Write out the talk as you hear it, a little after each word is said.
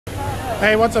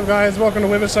Hey, what's up guys? Welcome to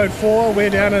Webisode 4. We're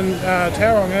down in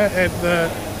Tauranga at the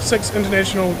 6th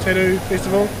International Tattoo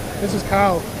Festival. This is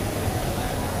Karl.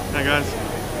 Hey guys.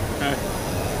 Hey.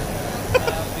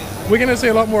 We're going to see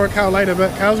a lot more of Karl later,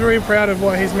 but Karl's very proud of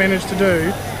what he's managed to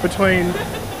do between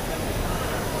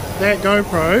that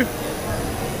GoPro.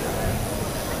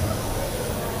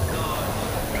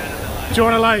 Do you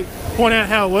want to like point out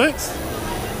how it works?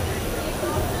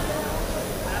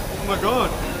 Oh my god.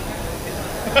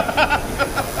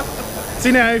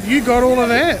 See now, if you got all of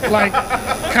that, like,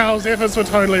 Karl's efforts were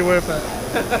totally worth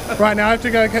it. Right now I have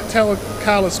to go tell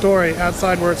Karl a story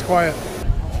outside where it's quiet.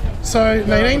 So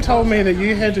Nadine told me that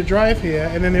you had to drive here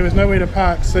and then there was nowhere to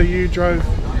park, so you drove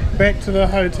back to the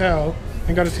hotel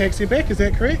and got a taxi back, is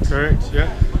that correct? Correct,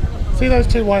 yeah. See those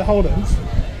two white holdings?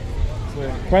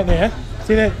 Right there.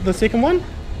 See that, the second one?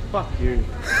 Fuck you.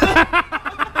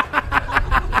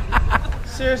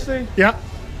 Seriously? Yeah.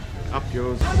 Up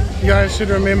yours. You guys should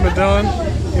remember Dylan,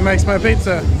 he makes my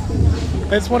pizza.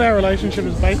 That's what our relationship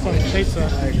is based on, pizza.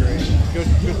 I agree. Good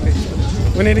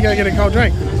pizza. We need to go get a cold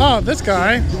drink. Oh, this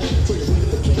guy.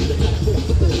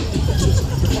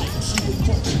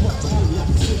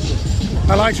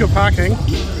 I liked your parking.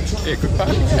 Yeah, good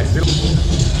parking. Yeah.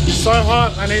 It's so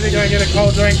hot, I need to go get a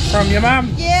cold drink from your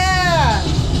mum. Yeah!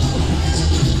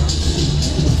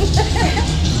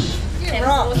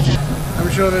 Rock. I'm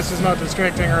sure this is not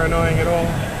distracting or annoying at all.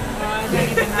 I don't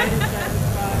even notice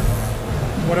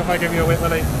it. What if I give you a wet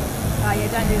willy? Oh yeah,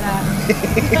 don't do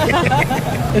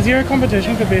that. Is there a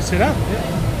competition for best setup? I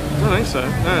don't think so.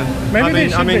 No.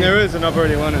 Maybe I mean there is, and I've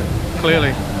already won it.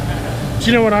 Clearly. Do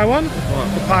you know what I won? What?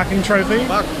 The parking trophy.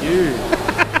 Fuck you.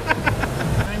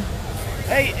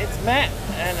 Hey, it's Matt,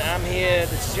 and I'm here.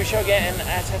 This is your show getting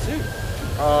a tattoo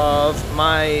of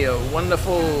my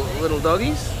wonderful little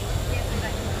doggies,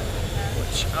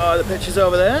 which are the pictures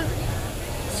over there,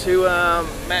 to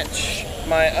match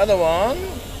my other one,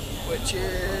 which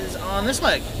is on this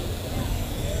leg.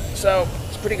 So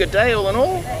it's a pretty good day all in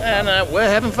all, and we're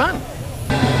having fun.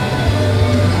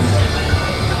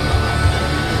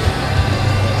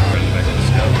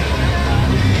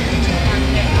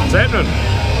 What's happening?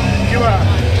 You are.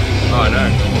 Oh, I know.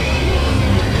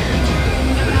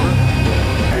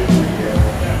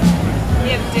 You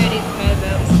have dirty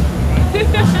photos.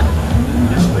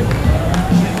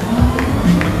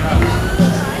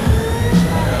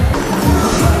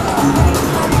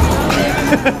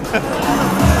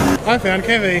 I found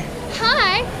Kevy.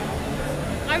 Hi!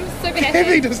 I'm so good at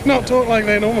Kevy it. does not talk like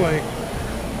that normally.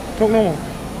 Talk normal.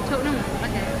 Talk normal.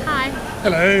 Okay. Hi.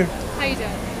 Hello. How you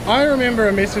doing? I remember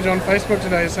a message on Facebook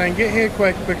today saying get here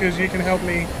quick because you can help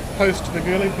me post the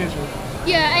girly pictures.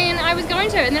 Yeah, and I was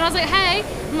going to, and then I was like, hey,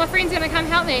 my friend's gonna come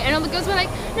help me. And all the girls were like,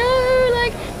 no,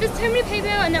 like, there's too many people,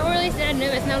 and they were really sad and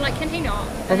nervous, and I was like, can he not?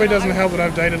 And Probably then doesn't help that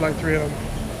I've dated like 3 of them.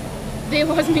 There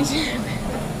was me too.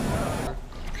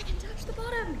 I can touch the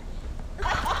bottom.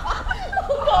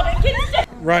 Oh god, I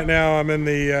can. Right now I'm in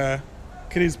the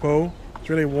kiddies pool. It's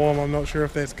really warm. I'm not sure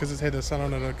if that's because it's had the sun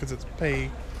on it or because it's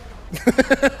pee.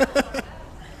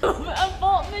 A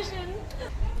vault mission.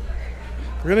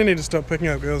 Really need to stop picking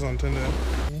up girls on Tinder.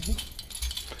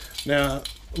 Now,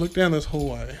 look down this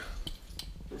hallway.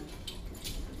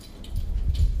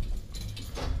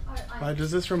 Like,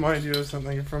 does this remind you of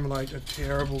something from like a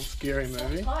terrible, scary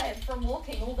movie? I'm tired from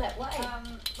walking all that way.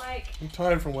 I'm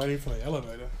tired from waiting for the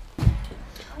elevator.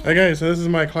 Okay, so this is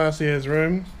my classy ass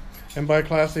room. And by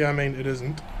classy, I mean it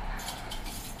isn't.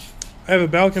 I have a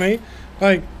balcony.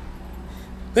 Like,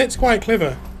 that's quite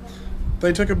clever.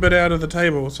 They took a bit out of the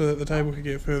table so that the table could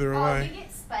get further Oh, away. you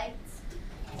get spades.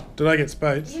 Did I get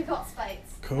spades? You got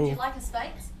spades. Cool. Would you like a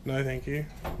spades? No, thank you.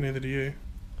 Neither do you.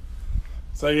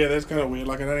 So yeah, that's kind of weird.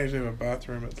 Like, I don't actually have a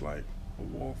bathroom. It's like a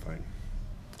wall thing.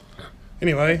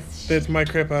 Anyway, that's my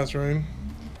crap ass room.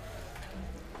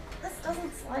 This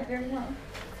doesn't slide very well.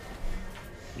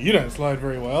 You don't slide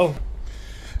very well.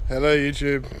 Hello,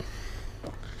 YouTube.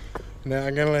 Now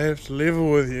I'm gonna have to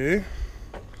level with you.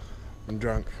 I'm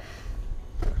drunk.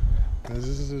 This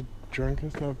is the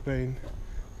drunkest I've been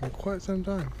in quite some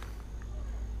time.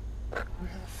 Where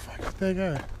the fuck did they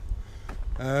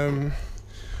go?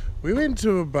 We went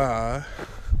to a bar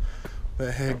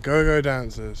that had go-go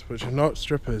dancers, which are not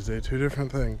strippers, they're two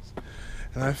different things.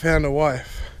 And I found a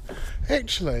wife.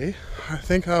 Actually, I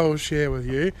think I will share with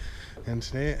you,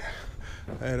 internet,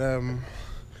 that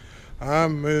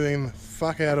I'm moving the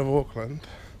fuck out of Auckland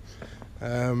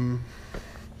to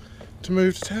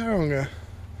move to Tauranga.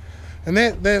 And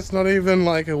that's not even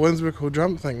like a whimsical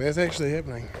jump thing, that's actually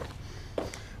happening.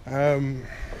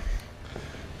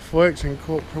 worked in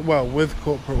corporate, well, with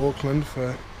corporate Auckland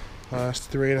for the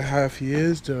last 3.5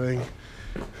 years doing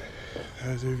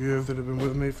Those of you that have been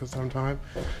with me for some time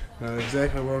know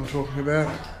exactly what I'm talking about.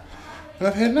 And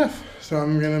I've had enough, so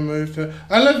I'm going to move to...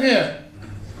 I live here!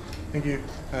 Thank you.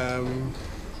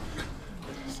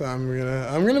 So I'm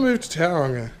gonna move to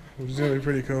Tauranga, which is going to be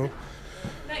pretty cool.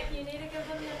 Nick, you need to give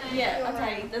them the name. Yeah,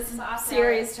 okay, this is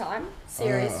serious time.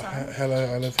 Serious time.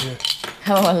 Hello, I live here.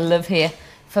 Hello, I live here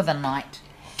for the night.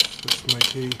 This is my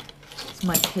key. It's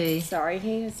my key. Sorry,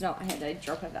 he has not had a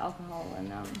drop of alcohol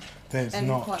and That's and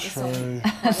not quite the true. song.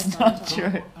 That's not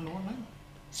true.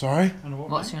 Sorry?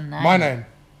 What's your name? My name.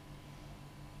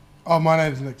 Oh, my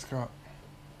name's Nick Scott.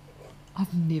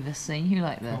 I've never seen you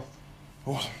like this.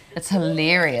 Awesome. It's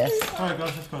hilarious. Sorry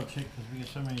guys, just got to check because we get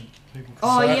so many people.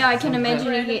 Oh So- yeah, I can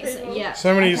imagine he gets yeah.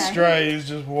 So many okay. strays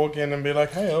just walk in and be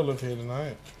like, hey, I'll live here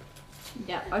tonight.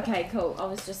 Yeah, okay, cool. I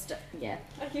was just yeah.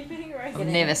 I've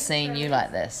never seen you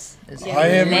like this. It's Yeah. I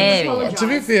hilarious. haven't. To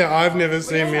be fair, I've never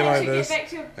seen me like this.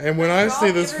 And when I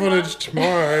see this footage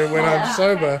tomorrow, when I'm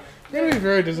sober, I'm going to be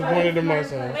very disappointed in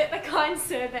myself. Let the kind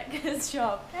sir back his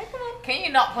job. Hey, come on. Can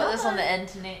you not put this on the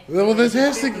internet? Well, this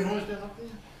has to...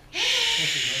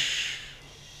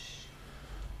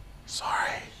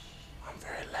 Sorry, I'm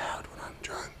very loud when I'm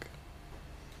drunk.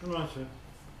 Come on, sir.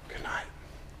 Good night.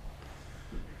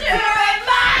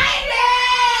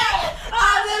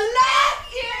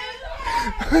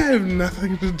 I have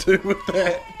nothing to do with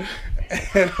that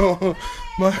at all.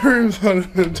 My room's on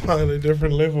an entirely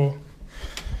different level.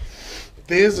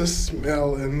 There's a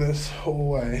smell in this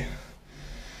hallway.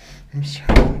 I'm just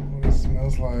trying to think what it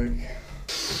smells like.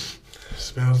 It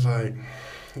smells like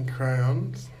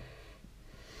crayons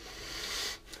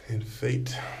and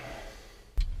feet.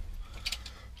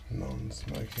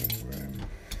 Non-smoking room.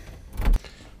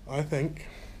 I think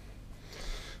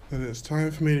that it's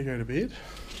time for me to go to bed.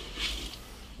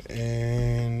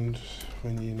 And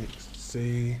when you next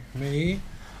see me,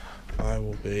 I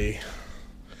will be,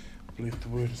 I believe the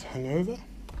word is hungover.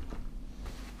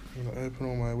 I'm going to open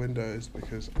all my windows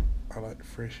because I like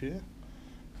fresh air.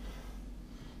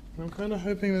 And I'm kind of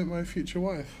hoping that my future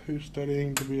wife, who's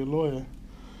studying to be a lawyer,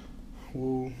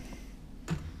 will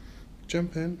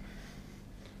jump in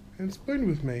and spoon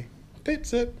with me.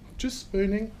 That's it, just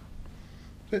spooning.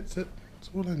 That's it, that's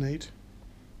all I need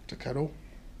to cuddle.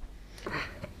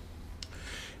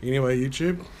 Anyway,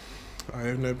 YouTube, I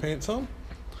have no pants on,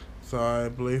 so I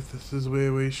believe this is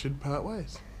where we should part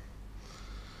ways.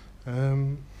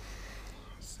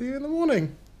 See you in the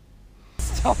morning.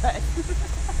 Stop it.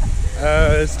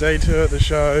 It's day 2 at the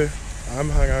show. I'm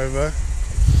hungover.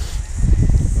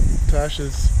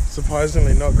 Tasha's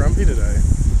surprisingly not grumpy today,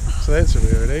 so that's a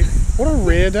rarity. What a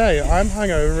rare day. I'm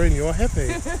hungover and you're happy.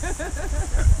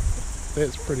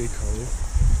 That's pretty cool.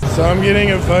 So I'm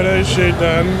getting a photo shoot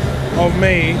done of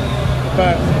me,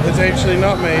 but it's actually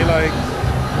not me, like,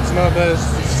 it's not this,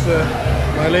 it's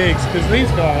my legs, because these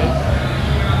guys,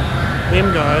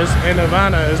 them guys, and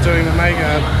Ivana is doing the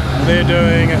makeup, they're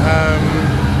doing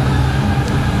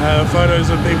photos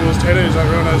of people's tattoos, like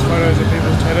real nice photos of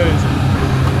people's tattoos.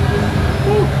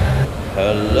 Woo.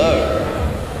 Hello.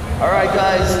 Alright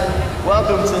guys,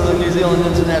 welcome to the New Zealand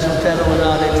International Tattoo and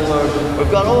Art Expo. We've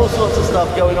got all sorts of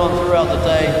stuff going on throughout the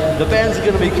day. The band's are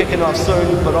going to be kicking off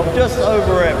soon, but I'm just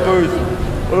over at booth.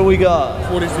 What do we got?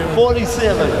 47.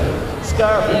 47.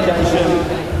 Scarification.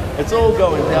 It's all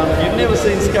going down. If you've never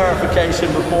seen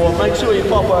scarification before, make sure you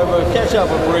pop over, catch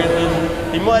up with Brendan.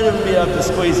 He might even be able to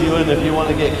squeeze you in if you want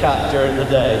to get cut during the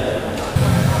day.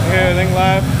 Here, Link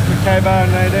Live with K-Bar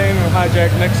and Nadine. We'll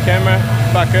hijack Nick's camera.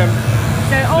 Fuck him.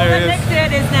 So all There the he Nick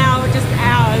did is now just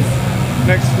ours.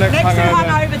 Nick's Nick's too hungover.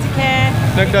 hungover to care.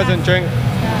 Nick doesn't drink.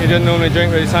 He didn't normally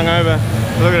drink, but he's hungover.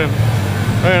 Look at him.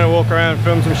 We're gonna walk around and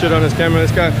film some shit on his camera.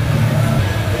 Let's go.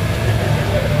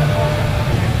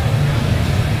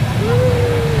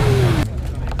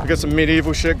 We got some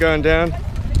medieval shit going down.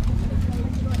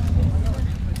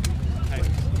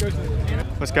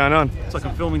 What's going on? It's like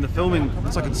I'm filming the filming.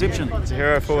 It's like Inception. It's a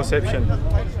Hero 4ception.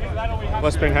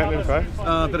 What's been happening, bro?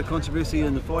 A bit of controversy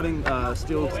in the fighting.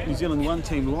 Still, New Zealand 1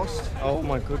 team lost Oh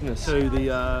my goodness. to the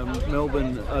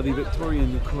Melbourne, the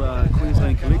Victorian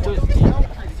Queensland Collective.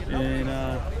 And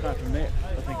apart from that,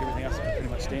 I think everything else is pretty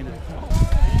much standard.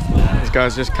 This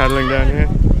guy's just cuddling down here.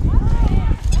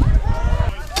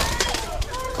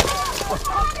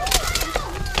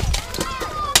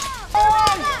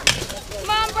 Come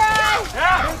on, bro.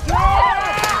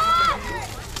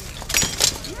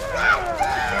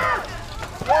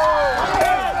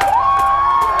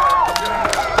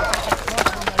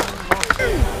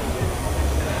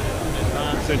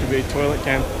 Said to be a toilet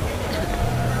cam.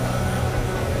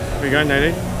 Where you going,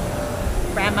 Nadine?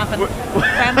 Ram muffin.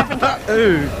 Ram muffin.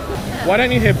 Ooh. Why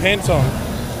don't you have pants on?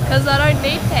 Because I don't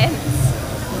need pants.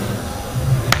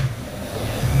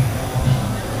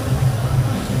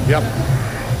 Yep.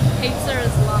 Pizza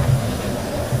is life.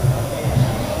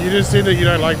 You just said that you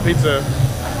don't like pizza. I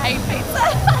hate pizza.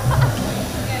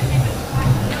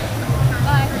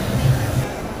 Bye.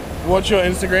 What's your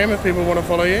Instagram if people want to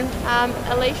follow you?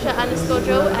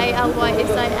 Alicia_Jewel, ALYSIAJEWAL.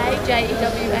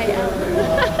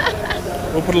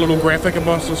 We'll put a little graphic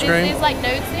across the screen. There's like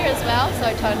notes there as well,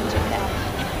 so totally check it out.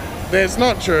 That's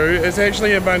not true. It's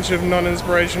actually a bunch of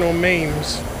non-inspirational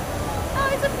memes. Oh,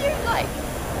 it's a few like.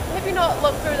 Have you not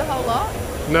looked through the whole lot?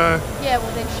 No. Yeah,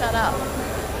 well then shut up.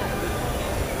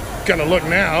 Gonna look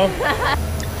now.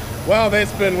 Well,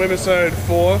 that's been Webisode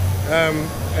 4,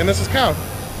 and this is Karl.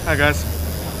 Hi guys.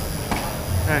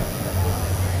 Hey.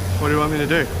 What do you want me to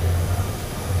do?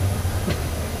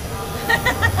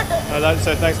 I'd like to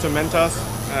say thanks to Mentos.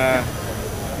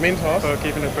 Mentos? For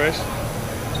keeping it fresh.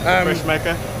 Fresh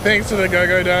maker. Thanks to the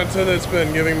go-go dancer that's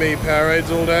been giving me Powerades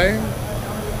all day.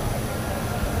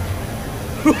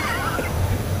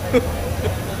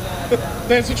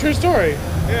 That's a true story.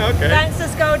 Yeah, okay. Thanks to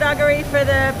Skullduggery for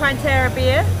the Pantera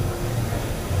beer.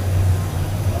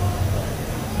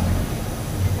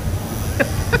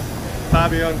 Far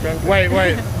beyond drunk. Wait.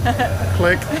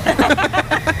 Click.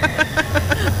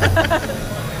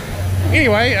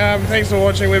 Anyway, thanks for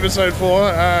watching Webisode 4.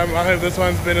 I hope this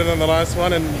one's better than the last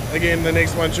one, and again, the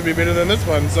next one should be better than this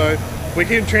one. So if we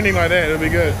keep trending like that, it'll be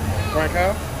good. Right,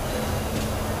 Karl?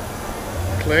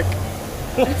 Click.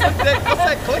 What's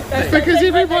that click thing? Because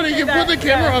everybody, you put the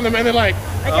camera on them and they're like,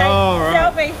 Okay, oh, right.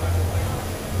 selfie.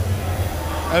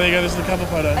 Oh, there you go, this is the cover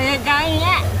photo. I ain't going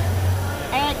yet.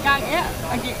 I ain't going yet.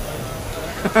 Okay.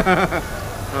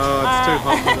 Oh, it's too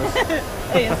hot for this.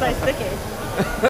 It's so sticky.